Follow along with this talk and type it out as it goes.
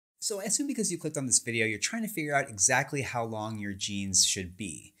So I assume because you clicked on this video, you're trying to figure out exactly how long your jeans should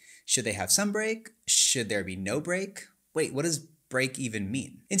be. Should they have some break? Should there be no break? Wait, what does break even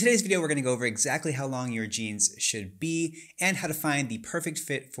mean? In today's video, we're going to go over exactly how long your jeans should be and how to find the perfect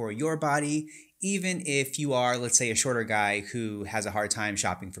fit for your body, even if you are, let's say, a shorter guy who has a hard time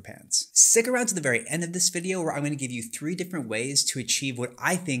shopping for pants. Stick around to the very end of this video where I'm going to give you 3 different ways to achieve what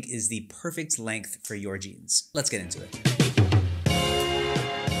I think is the perfect length for your jeans. Let's get into it.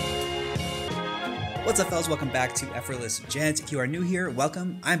 What's up, fellas? Welcome back to Effortless Gent. If you are new here,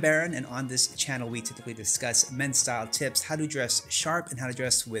 welcome. I'm Baron, and on this channel, we typically discuss men's style tips, how to dress sharp, and how to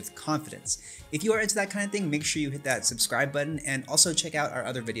dress with confidence. If you are into that kind of thing, make sure you hit that subscribe button and also check out our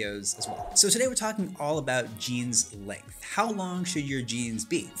other videos as well. So today we're talking all about jeans length. How long should your jeans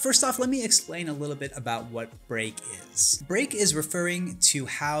be? First off, let me explain a little bit about what break is. Break is referring to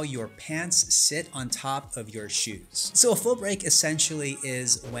how your pants sit on top of your shoes. So a full break essentially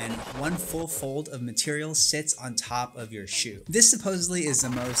is when one full fold of material sits on top of your shoe. This supposedly is the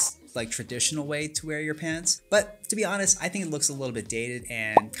most traditional way to wear your pants, but to be honest, I think it looks a little bit dated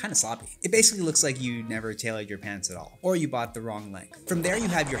and kind of sloppy. It basically looks like you never tailored your pants at all, or you bought the wrong length. From there, you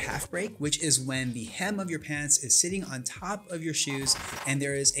have your half break, which is when the hem of your pants is sitting on top of your shoes and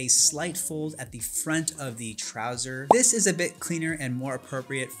there is a slight fold at the front of the trouser. This is a bit cleaner and more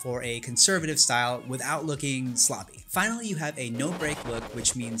appropriate for a conservative style without looking sloppy. Finally, you have a no break look,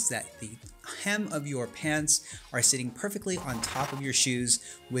 which means that the hem of your pants are sitting perfectly on top of your shoes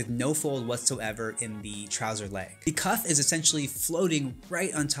with no fold whatsoever in the trouser leg. The cuff is essentially floating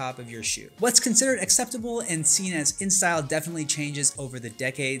right on top of your shoe. What's considered acceptable and seen as in style definitely changes over the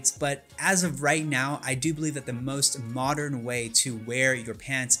decades, but as of right now, I do believe that the most modern way to wear your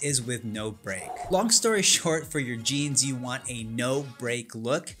pants is with no break. Long story short, for your jeans, you want a no break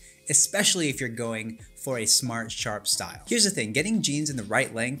look, especially if you're going for a smart, sharp style. Here's the thing, getting jeans in the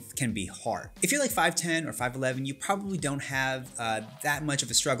right length can be hard. If you're like 5'10 or 5'11, you probably don't have that much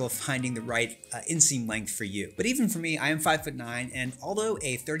of a struggle finding the right inseam length for you. But even for me, I am 5'9", and although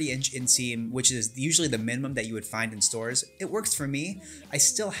a 30-inch inseam, which is usually the minimum that you would find in stores, it works for me, I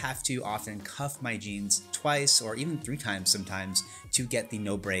still have to often cuff my jeans twice or even 3 times sometimes to get the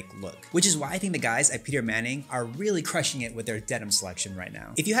no break look. Which is why I think the guys at Peter Manning are really crushing it with their denim selection right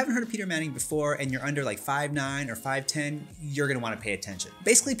now. If you haven't heard of Peter Manning before and you're under like 5'9 or 5'10, you're gonna wanna pay attention.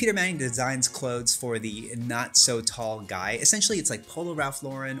 Basically, Peter Manning designs clothes for the not so tall guy. Essentially, it's like Polo Ralph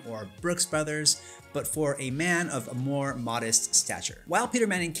Lauren or Brooks Brothers, but for a man of a more modest stature. While Peter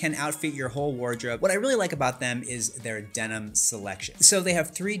Manning can outfit your whole wardrobe, what I really like about them is their denim selection. So they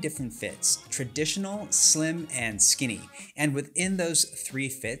have 3 different fits: traditional, slim, and skinny. And within those 3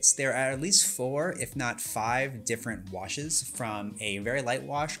 fits, there are at least 4, if not 5 different washes, from a very light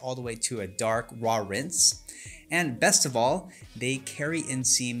wash all the way to a dark raw rinse. And best of all, they carry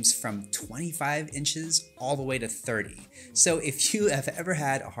inseams from 25 inches all the way to 30. So if you have ever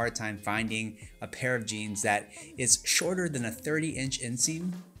had a hard time finding a pair of jeans that is shorter than a 30-inch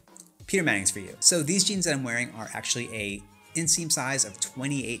inseam, Peter Manning's for you. So these jeans that I'm wearing are actually a inseam size of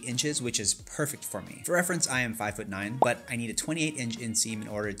 28 inches, which is perfect for me. For reference, I am 5'9", but I need a 28-inch inseam in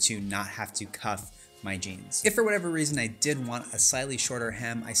order to not have to cuff my jeans. If for whatever reason I did want a slightly shorter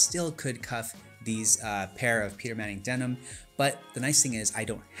hem, I still could cuff these pair of Peter Manning denim, but the nice thing is I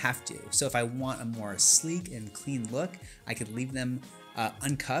don't have to. So if I want a more sleek and clean look, I could leave them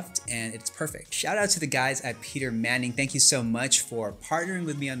uncuffed and it's perfect. Shout out to the guys at Peter Manning. Thank you so much for partnering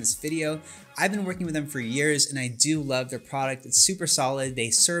with me on this video. I've been working with them for years and I do love their product. It's super solid. They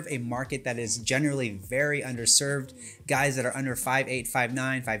serve a market that is generally very underserved. Guys that are under 5'8",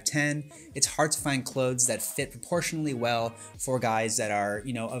 5'9", 5'10". It's hard to find clothes that fit proportionally well for guys that are,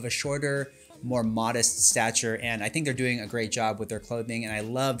 you know, of a shorter, more modest stature, and I think they're doing a great job with their clothing, and I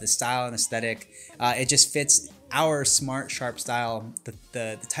love the style and aesthetic. It just fits our smart, sharp style,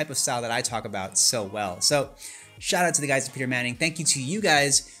 the type of style that I talk about so well. So shout out to the guys at Peter Manning. Thank you to you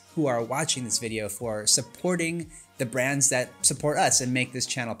guys who are watching this video for supporting the brands that support us and make this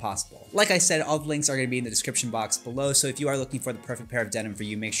channel possible. Like I said, all the links are going to be in the description box below, so if you are looking for the perfect pair of denim for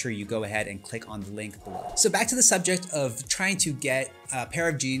you, make sure you go ahead and click on the link below. So back to the subject of trying to get a pair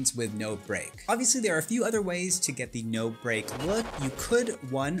of jeans with no break. Obviously, there are a few other ways to get the no break look. You could,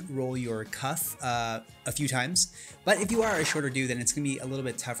 1, roll your cuff a few times, but if you are a shorter dude, then it's gonna be a little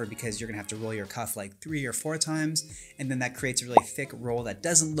bit tougher because you're gonna have to roll your cuff like 3 or 4 times, and then that creates a really thick roll that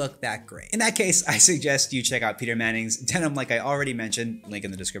doesn't look that great. In that case, I suggest you check out Peter Manning's denim, like I already mentioned, link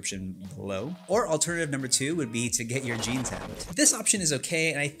in the description below. Or alternative number 2 would be to get your jeans hemmed. This option is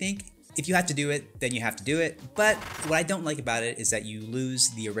okay, and I think If you have to do it, then you have to do it. But what I don't like about it is that you lose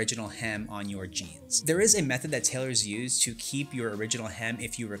the original hem on your jeans. There is a method that tailors use to keep your original hem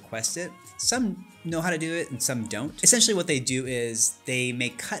if you request it. Some know how to do it and some don't. Essentially what they do is they may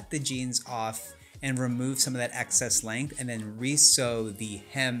cut the jeans off and remove some of that excess length and then re-sew the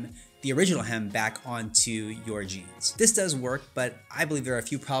original hem back onto your jeans. This does work, but I believe there are a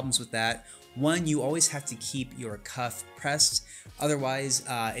few problems with that. One, you always have to keep your cuff pressed. Otherwise,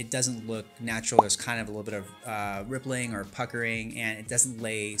 it doesn't look natural. There's kind of a little bit of rippling or puckering, and it doesn't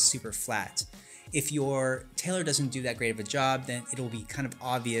lay super flat. If your tailor doesn't do that great of a job, then it'll be kind of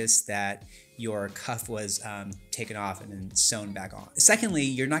obvious that your cuff was taken off and then sewn back on. Secondly,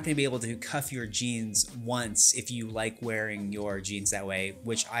 you're not going to be able to cuff your jeans once if you like wearing your jeans that way,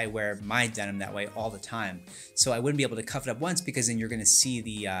 which I wear my denim that way all the time. So I wouldn't be able to cuff it up once because then you're going to see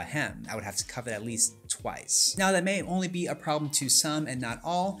the hem. I would have to cuff it at least twice. Now that may only be a problem to some and not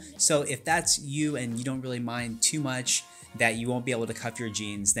all. So if that's you and you don't really mind too much that you won't be able to cuff your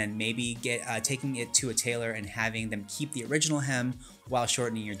jeans, then maybe taking it to a tailor and having them keep the original hem while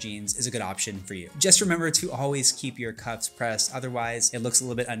shortening your jeans is a good option for you. Just remember to always keep your cuffs pressed, otherwise it looks a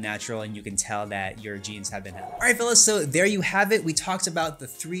little bit unnatural and you can tell that your jeans have been hemmed. All right, fellas, so there you have it. We talked about the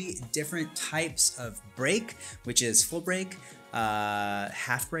 3 different types of break, which is full break,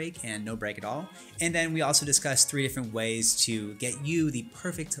 half break, and no break at all. And then we also discussed 3 different ways to get you the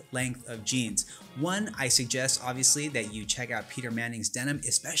perfect length of jeans. One, I suggest obviously that you check out Peter Manning's denim,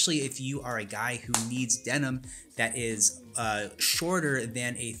 especially if you are a guy who needs denim that is shorter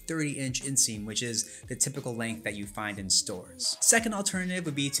than a 30-inch inseam, which is the typical length that you find in stores. Second alternative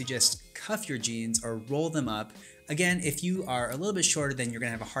would be to just cuff your jeans or roll them up. Again, if you are a little bit shorter, then you're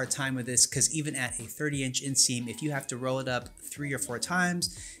gonna have a hard time with this because even at a 30-inch inseam, if you have to roll it up 3 or 4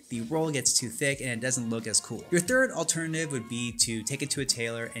 times, the roll gets too thick and it doesn't look as cool. Your third alternative would be to take it to a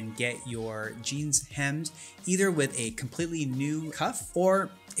tailor and get your jeans hemmed, either with a completely new cuff, or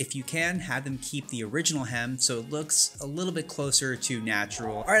if you can, have them keep the original hem so it looks a little bit closer to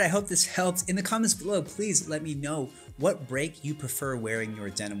natural. All right, I hope this helped. In the comments below, please let me know what break you prefer wearing your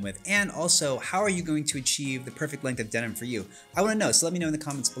denim with, and also how are you going to achieve the perfect length of denim for you? I want to know, so let me know in the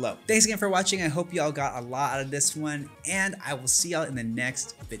comments below. Thanks again for watching. I hope y'all got a lot out of this one, and I will see y'all in the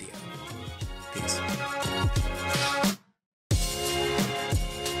next video. Peace.